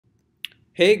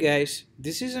Hey guys,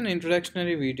 this is an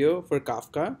introductory video for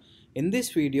Kafka. In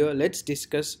this video, let's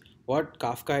discuss what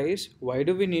Kafka is, why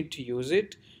do we need to use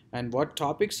it, and what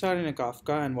topics are in a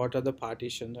Kafka and what are the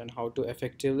partitions and how to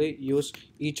effectively use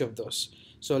each of those.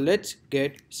 So let's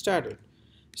get started.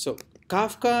 So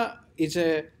Kafka is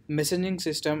a messaging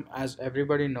system as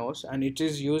everybody knows, and it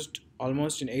is used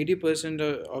almost in 80%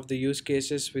 of the use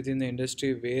cases within the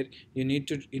industry where you need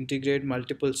to integrate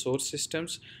multiple source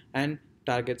systems and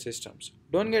target systems.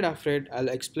 Don't get afraid, I'll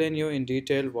explain you in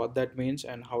detail what that means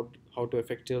and how to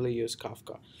effectively use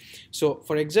Kafka. So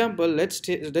for example, let's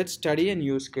study a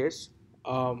use case.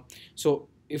 So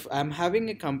if I'm having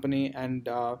a company and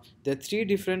there are three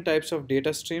different types of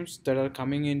data streams that are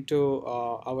coming into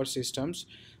our systems.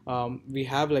 We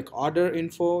have like order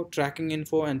info, tracking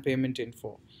info, and payment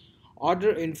info.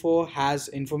 Order info has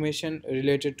information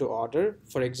related to order.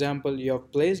 For example, you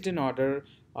have placed an order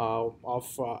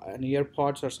of an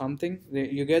earpods or something.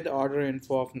 You get the order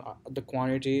info of the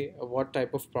quantity, what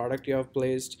type of product you have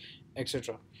placed,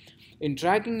 etc. In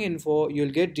tracking info, you'll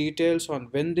get details on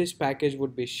when this package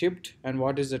would be shipped and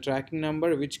what is the tracking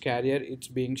number, which carrier it's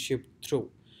being shipped through.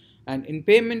 And in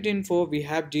payment info, we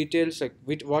have details like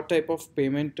what type of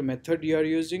payment method you are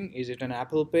using. Is it an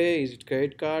Apple Pay? Is it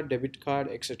credit card, debit card,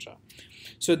 etc.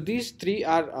 So these three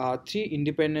are three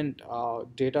independent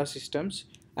data systems,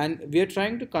 and we are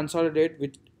trying to consolidate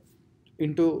with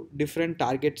into different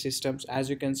target systems, as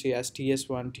you can see as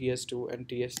TS1, TS2, and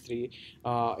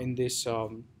TS3 in this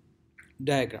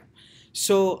diagram.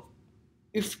 So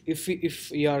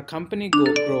if your company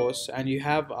grows and you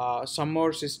have some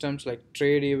more systems like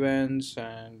trade events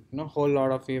and whole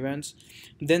lot of events,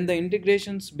 then the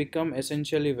integrations become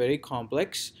essentially very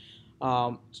complex.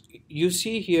 um, you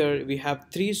see here we have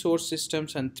three source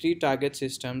systems and three target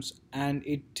systems, and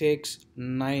it takes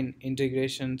 9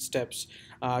 integration steps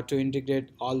to integrate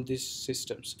all these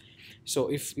systems. So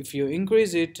if you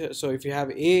increase it, so if you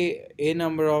have a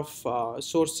number of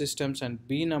source systems and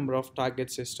b number of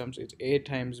target systems, it's a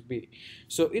times b.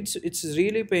 So it's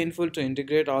really painful to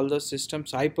integrate all those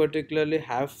systems. I particularly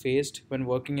have faced when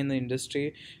working in the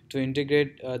industry to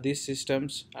integrate these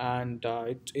systems, and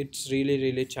it's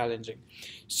really challenging.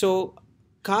 So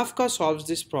Kafka solves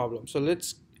this problem. So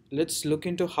let's look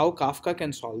into how Kafka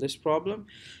can solve this problem.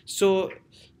 So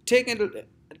take an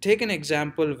take an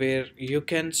example where you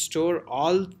can store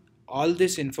all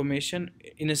this information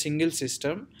in a single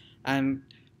system, and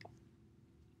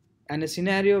a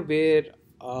scenario where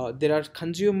there are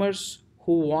consumers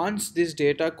who wants this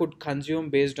data could consume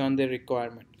based on their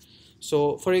requirement.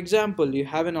 So for example, you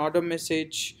have an order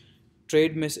message,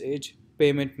 trade message,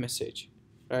 payment message,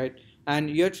 right? And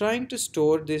you're trying to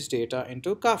store this data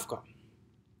into Kafka.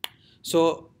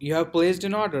 So you have placed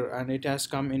an order and it has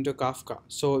come into Kafka.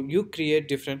 So you create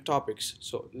different topics.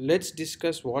 So let's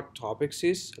discuss what topics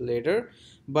is later,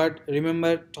 but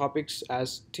remember topics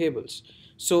as tables.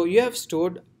 So you have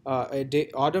stored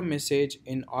order message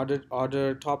in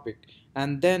order topic,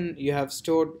 and then you have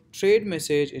stored trade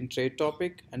message in trade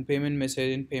topic and payment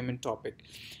message in payment topic.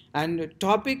 And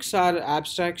topics are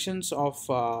abstractions of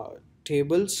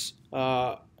tables.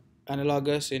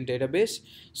 Analogous in database.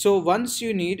 So once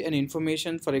you need an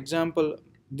information, for example,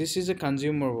 this is a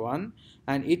consumer one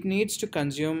and it needs to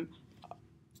consume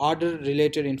order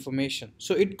related information.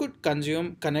 So it could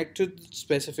connect to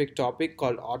specific topic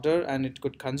called order, and it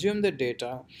could consume the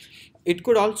data. It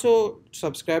could also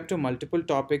subscribe to multiple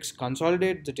topics,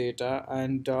 consolidate the data,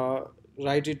 and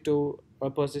write it to a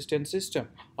persistent system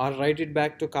or write it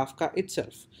back to Kafka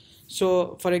itself.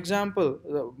 So for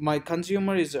example, my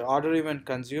consumer is an order event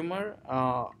consumer,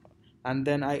 and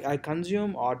then I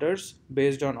consume orders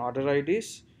based on order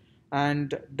IDs,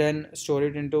 and then store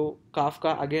it into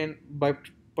Kafka again by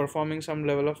performing some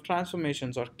level of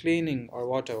transformations or cleaning or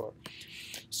whatever.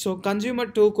 So consumer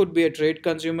 2 could be a trade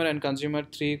consumer, and consumer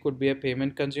 3 could be a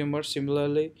payment consumer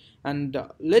similarly. And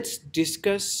let's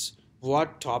discuss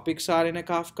what topics are in a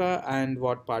Kafka and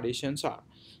what partitions are.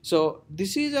 So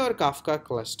this is our Kafka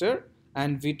cluster,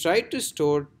 and we try to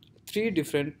store three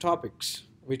different topics,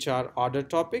 which are order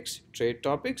topics, trade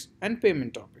topics, and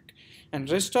payment topic. And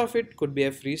rest of it could be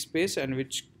a free space, and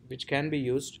which can be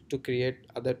used to create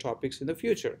other topics in the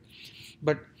future.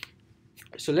 But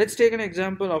so let's take an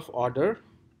example of order,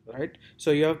 right? So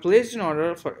you have placed an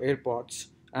order for AirPods,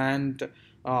 and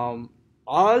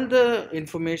all the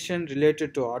information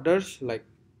related to orders like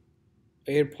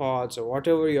AirPods or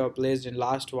whatever you have placed in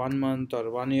last 1 month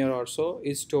or 1 year or so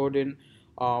is stored in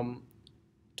um,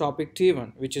 topic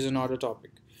T1, which is an order topic,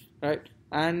 right?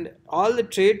 And all the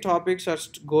trade topics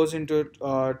goes into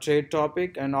trade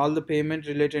topic, and all the payment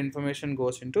related information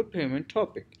goes into payment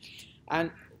topic.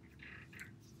 And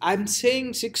I'm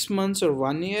saying 6 months or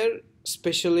 1 year,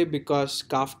 especially because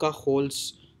Kafka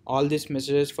holds all these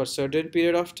messages for certain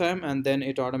period of time and then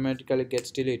it automatically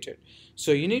gets deleted.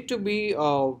 So you need to be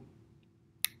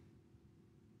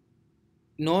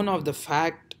known of the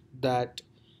fact that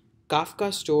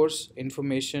Kafka stores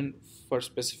information for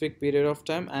specific period of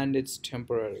time and it's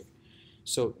temporary.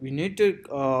 So we need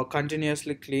to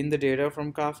continuously clean the data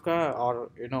from Kafka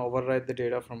or override the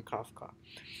data from Kafka.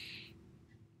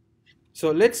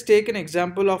 So let's take an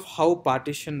example of how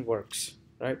partition works,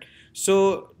 right?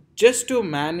 So just to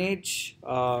manage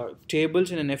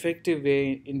tables in an effective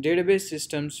way in database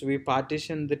systems, we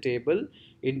partition the table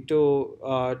into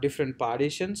different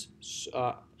partitions.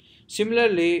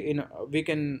 Similarly, we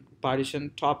can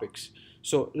partition topics.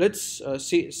 So let's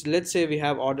say we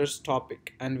have orders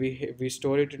topic and we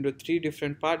store it into three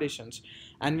different partitions.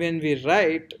 And when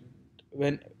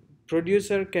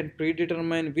producer can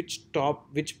predetermine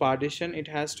which partition it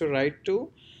has to write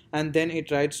to, and then it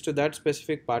writes to that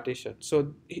specific partition.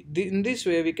 So in this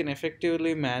way we can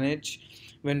effectively manage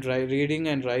when reading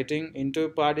and writing into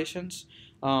partitions.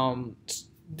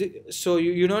 So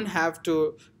you don't have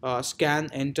to scan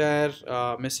entire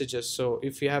messages. So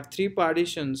if you have three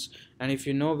partitions and if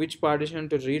you know which partition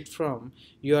to read from,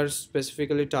 you are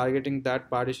specifically targeting that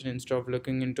partition instead of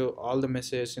looking into all the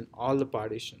messages in all the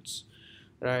partitions,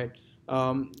 right?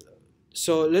 um,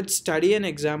 so let's study an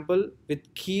example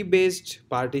with key based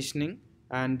partitioning,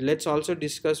 and let's also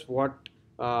discuss what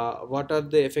are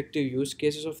the effective use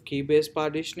cases of key based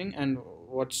partitioning and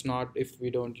what's not if we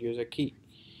don't use a key.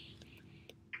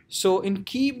 So in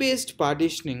key based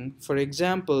partitioning, for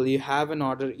example, you have an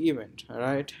order event,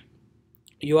 right?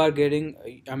 You are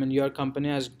getting, I mean, your company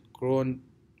has grown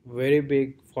very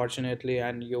big, fortunately,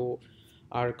 and you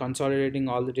are consolidating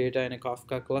all the data in a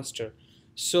Kafka cluster.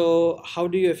 So how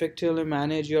do you effectively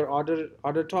manage your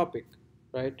order topic,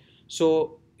 right?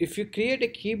 So if you create a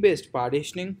key based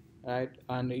partitioning, right,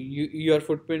 and your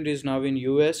footprint is now in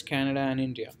US, Canada, and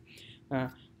India, uh,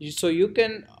 so you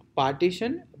can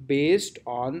partition based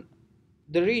on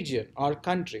the region or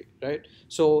country, right?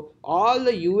 So all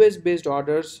the US based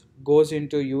orders goes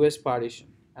into US partition,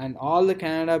 and all the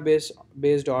Canada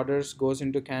based orders goes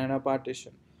into Canada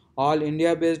partition. All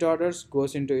India based orders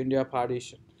goes into India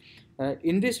partition.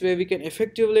 In this way, we can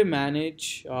effectively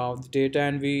manage the data,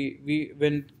 and we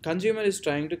when consumer is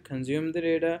trying to consume the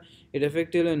data, it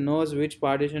effectively knows which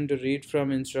partition to read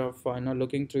from instead of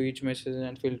looking through each message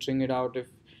and filtering it out if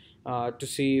to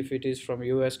see if it is from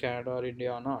US, Canada, or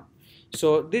India or not.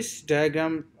 So this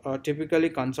diagram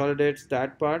typically consolidates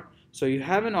that part. So you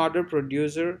have an order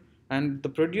producer, and the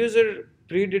producer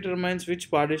predetermines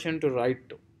which partition to write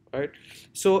to, right?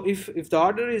 So if the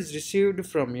order is received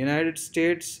from United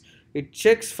States, it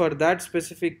checks for that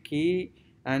specific key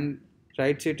and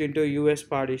writes it into US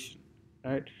partition,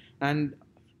 right? And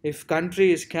if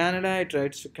country is Canada, it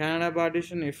writes to Canada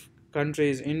partition. If country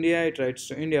is India, it writes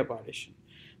to India partition.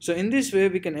 So in this way,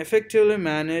 we can effectively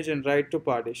manage and write to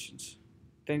partitions.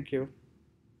 Thank you.